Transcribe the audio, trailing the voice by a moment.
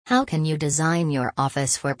How can you design your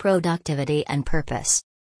office for productivity and purpose?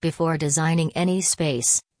 Before designing any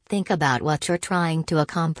space, think about what you're trying to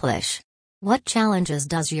accomplish. What challenges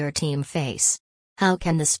does your team face? How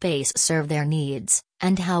can the space serve their needs,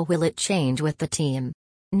 and how will it change with the team?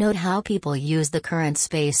 Note how people use the current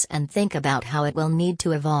space and think about how it will need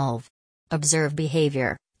to evolve. Observe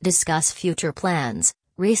behavior, discuss future plans,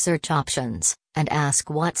 research options, and ask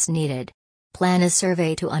what's needed. Plan a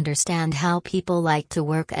survey to understand how people like to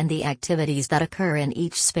work and the activities that occur in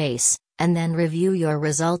each space, and then review your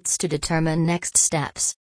results to determine next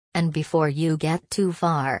steps. And before you get too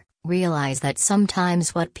far, realize that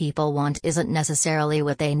sometimes what people want isn't necessarily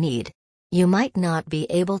what they need. You might not be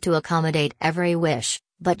able to accommodate every wish,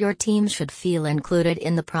 but your team should feel included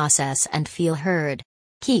in the process and feel heard.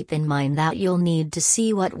 Keep in mind that you'll need to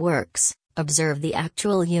see what works, observe the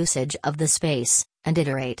actual usage of the space, and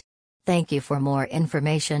iterate. Thank you. For more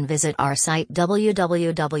information, visit our site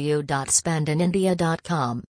www.spendinindia.com.